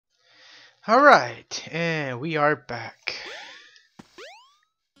Alright, and we are back.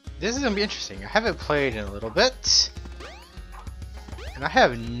 This is gonna be interesting. I haven't played in a little bit, and I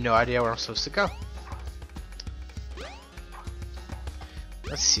have no idea where I'm supposed to go.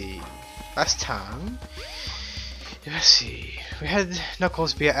 Let's see. Last time, let's see. We had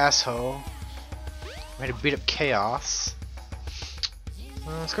Knuckles be an asshole. We had to beat up Chaos.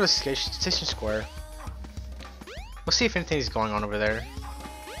 Let's go to Station Square. We'll see if anything's going on over there.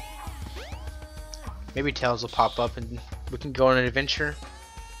 Maybe Tails will pop up and we can go on an adventure.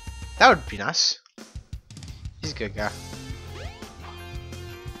 That would be nice. He's a good guy.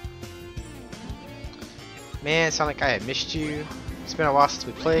 Man, Sonic, I had missed you. It's been a while since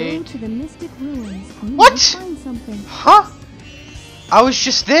we played. Go to the Mystic Ruins. You What? might find something. Huh? I was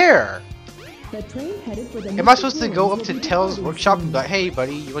just there. The train headed for the Am I Mystic supposed to Ruins go will up to be Tails' departing workshop and soon. be like, hey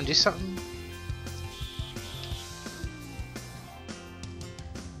buddy, you wanna do something?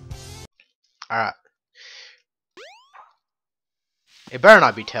 Alright. It better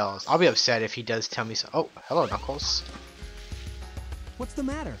not be Tails. I'll be upset if he does tell me so. Oh, hello Knuckles. What's the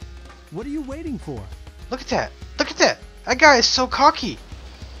matter? What are you waiting for? Look at that. Look at that. That guy is so cocky.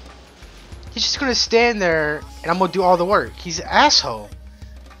 He's just gonna stand there and I'm gonna do all the work. He's an asshole.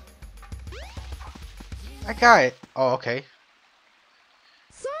 That guy. Oh, okay.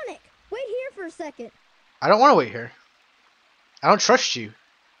 Sonic, wait here for a second. I don't want to wait here. I don't trust you.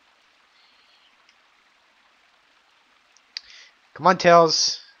 Come on,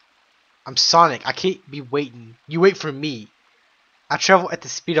 Tails. I'm Sonic. I can't be waiting. You wait for me. I travel at the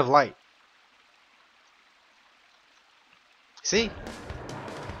speed of light. See?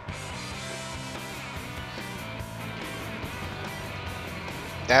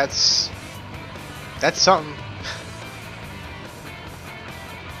 That's something.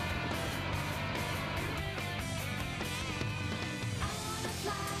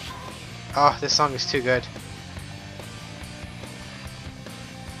 Oh, this song is too good.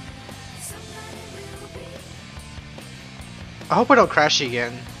 I hope we don't crash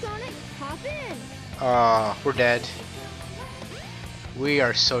again. Sonic, hop in. We're dead. We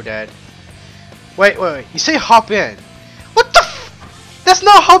are so dead. Wait. You say hop in. What the f- That's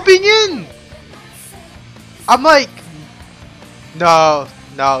not hopping in! I'm like... No,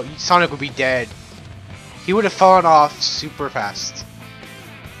 Sonic would be dead. He would have fallen off super fast.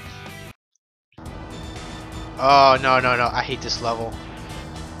 Oh, no. I hate this level.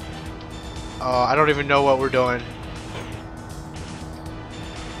 Oh, I don't even know what we're doing.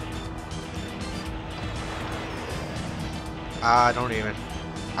 I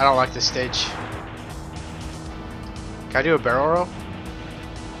don't like this stage. Can I do a barrel roll?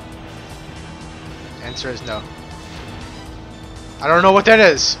 Answer is no. I don't know what that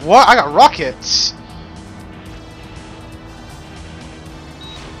is. What? I got rockets.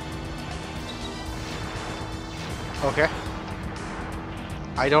 Okay.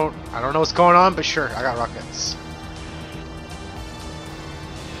 I don't know what's going on, but sure, I got rockets.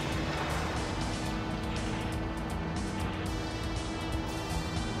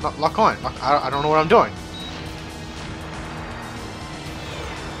 Lock on. I don't know what I'm doing.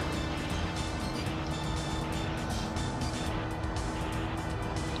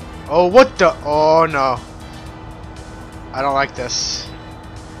 Oh, what the? Oh, no. I don't like this.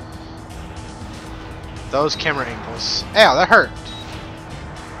 Those camera angles. Ow, that hurt.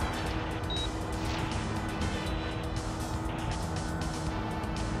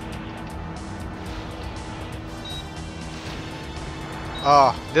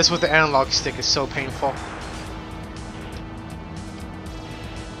 Oh, this with the analog stick is so painful.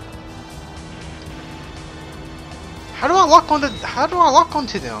 How do I lock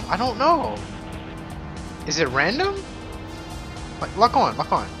onto them? I don't know. Is it random? Like lock on.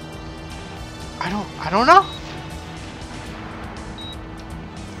 I don't know.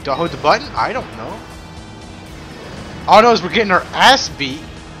 Do I hold the button? I don't know. All I know is we're getting our ass beat.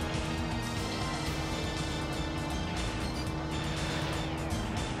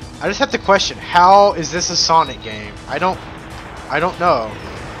 I just have to question, how is this a Sonic game? I don't know.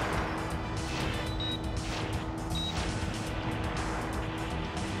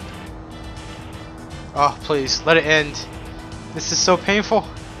 Oh, please, let it end. This is so painful.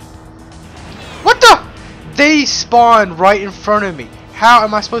 What the? They spawned right in front of me. How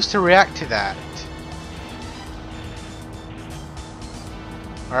am I supposed to react to that?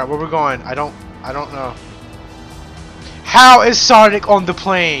 Alright, where we're going? I don't know. How is Sonic on the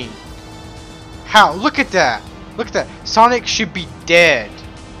plane? How? Look at that. Look at that. Sonic should be dead.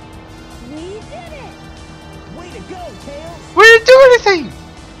 We did it. Way to go, Tails! We didn't do anything.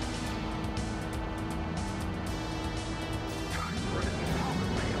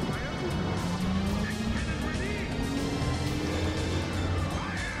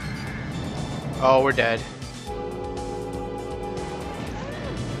 Oh, we're dead.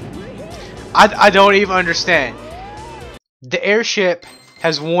 I don't even understand. The airship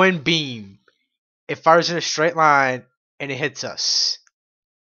has one beam. It fires in a straight line and it hits us.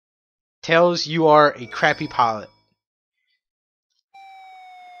 Tails, you are a crappy pilot.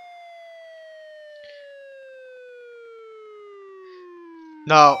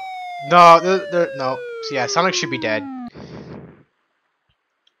 No. No. So yeah, Sonic should be dead.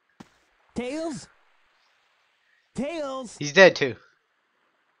 Tails? Tails? He's dead too.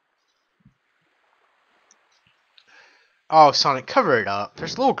 Oh, Sonic, cover it up.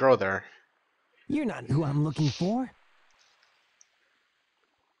 There's a little girl there. You're not who I'm looking for.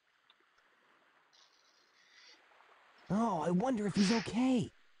 Oh, I wonder if he's okay.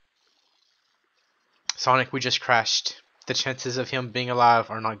 Sonic, we just crashed. The chances of him being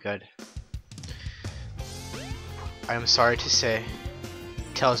alive are not good. I am sorry to say,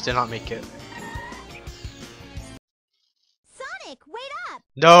 Tails did not make it. Sonic, wait up!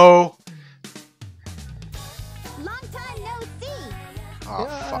 No! Long time no see. Oh,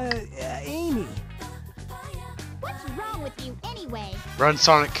 fuck. Amy. What's wrong with you anyway? Run,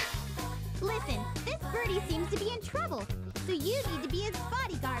 Sonic. Listen, this birdie seems to be in trouble, so you need to be his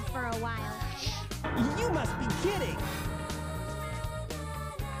bodyguard for a while. You must be kidding.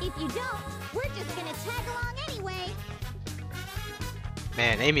 If you don't, we're just gonna tag along anyway.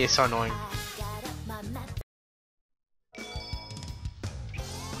 Man, Amy is so annoying.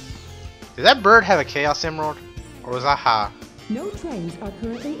 Did that bird have a Chaos Emerald? Or was that high? No trains are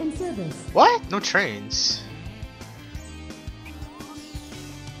currently in service. What? No trains.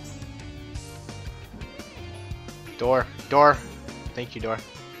 Door. Door. Thank you, door.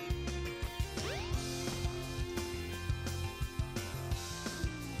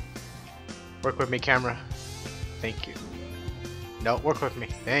 Work with me, camera. Thank you. No, work with me.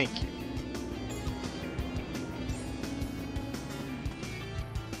 Thank you.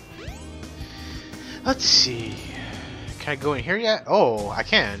 Let's see. Can I go in here yet? Oh, I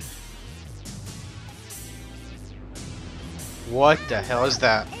can. What the hell is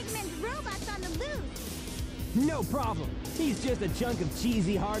that? Eggman's robot's on the loose. No problem. He's just a chunk of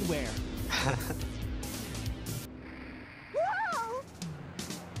cheesy hardware. Whoa!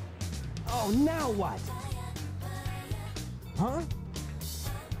 Oh, now what? Huh?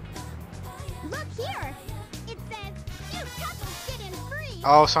 Look here. It says, you couples get in free.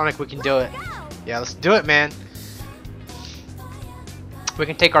 Oh, Sonic, we can do it. Go. Yeah, let's do it, man. We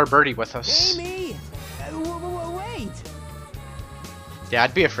can take our birdie with us. Amy! Wait! Yeah,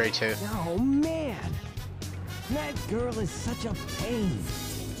 I'd be afraid too. Oh, man. That girl is such a pain.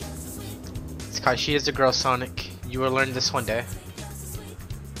 It's cause she is a girl, Sonic. You will learn this one day.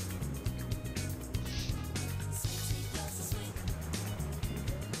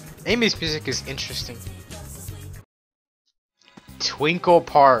 Amy's music is interesting. Twinkle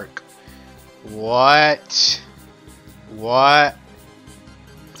Park. What? What?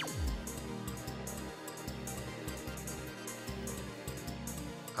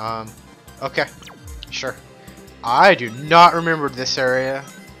 Okay. Sure. I do not remember this area.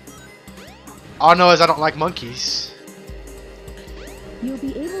 All I know is I don't like monkeys. You'll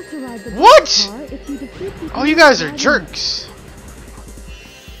be able to ride the What? car if you defeat the Oh, you guys are enemy. jerks.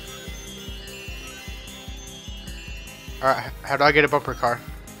 Alright, how do I get a bumper car?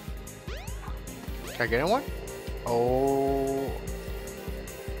 Can I get in one? Oh.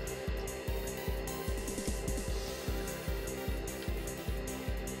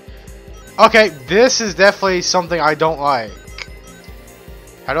 Okay, this is definitely something I don't like.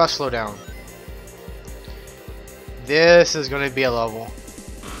 How do I slow down? This is gonna be a level.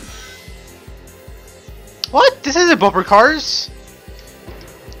 What? This isn't bumper cars.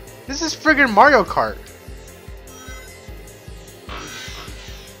 This is friggin' Mario Kart.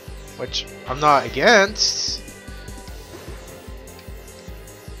 Which I'm not against.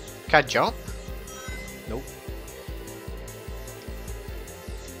 Can I jump? Nope.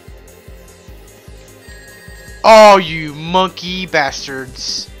 Oh, you monkey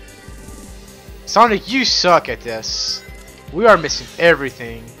bastards. Sonic, you suck at this. We are missing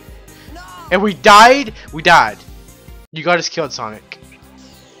everything. No! And we died? We died. You got us killed, Sonic.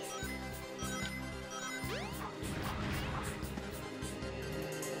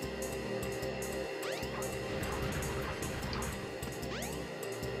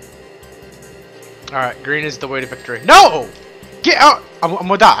 Alright, green is the way to victory. No! Get out! I'm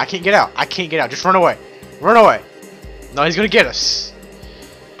gonna die. I can't get out. I can't get out. Just run away. Run away. No, he's gonna get us.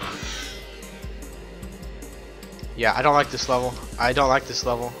 Yeah, I don't like this level. I don't like this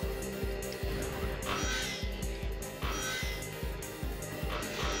level.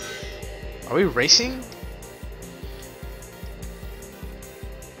 Are we racing?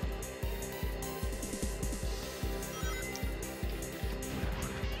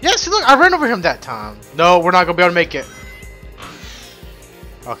 Yes, look, I ran over him that time. No, we're not gonna be able to make it.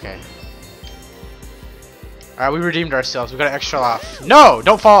 Okay. Alright, we redeemed ourselves. We got an extra life. No!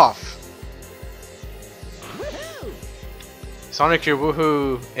 Don't fall off! Sonic, your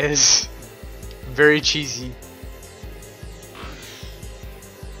woohoo is very cheesy.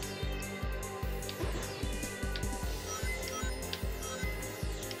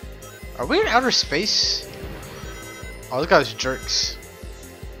 Are we in outer space? Oh, look at those jerks.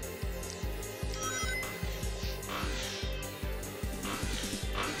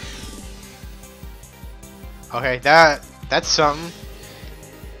 Okay, that's something.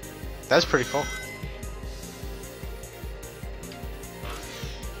 That's pretty cool.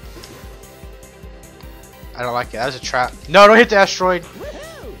 I don't like it. That was a trap. No, don't hit the asteroid.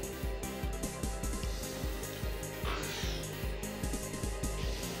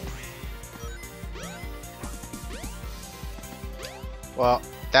 Well,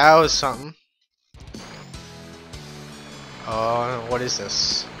 that was something. Oh, what is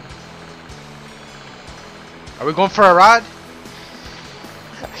this? Are we going for a ride?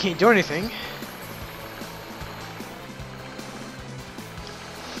 I can't do anything.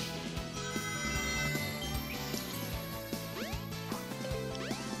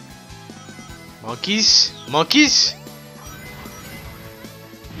 Monkeys? Monkeys?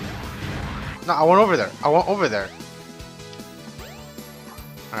 No, I want over there. I want over there.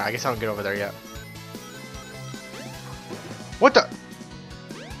 Alright, I guess I don't get over there yet. What the?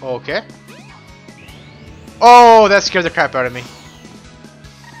 Okay. Oh, that scared the crap out of me.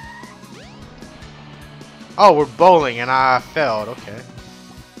 Oh, we're bowling and I failed. Okay.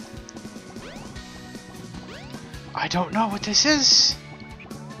 I don't know what this is.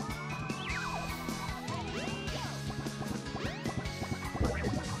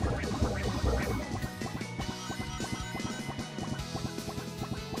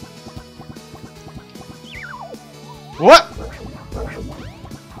 What?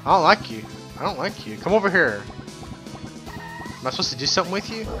 I don't like you. I don't like you. Come over here. Am I supposed to do something with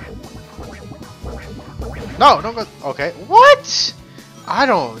you? No, don't go. Okay. What? I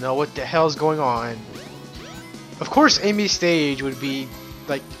don't know what the hell's going on. Of course, Amy's stage would be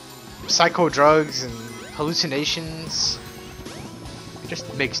like psycho drugs and hallucinations. It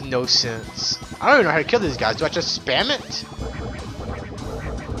just makes no sense. I don't even know how to kill these guys. Do I just spam it?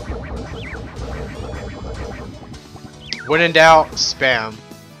 When in doubt, spam.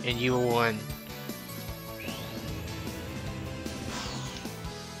 And you won.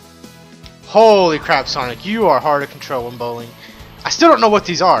 Holy crap, Sonic, you are hard to control when bowling. I still don't know what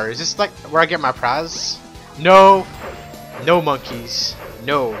these are. Is this like where I get my prize? No. No monkeys.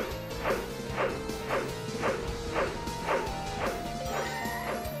 No.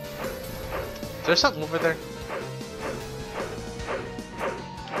 Is there something over there?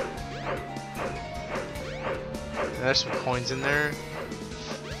 There's some coins in there.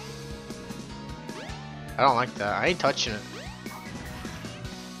 I don't like that. I ain't touching it.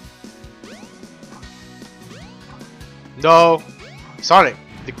 No! Sonic!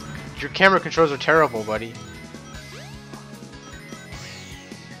 Your camera controls are terrible, buddy.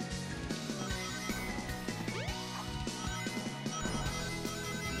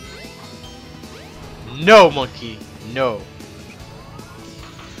 No, monkey! No.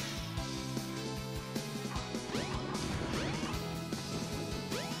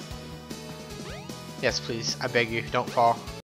 Yes, please. I beg you, don't fall.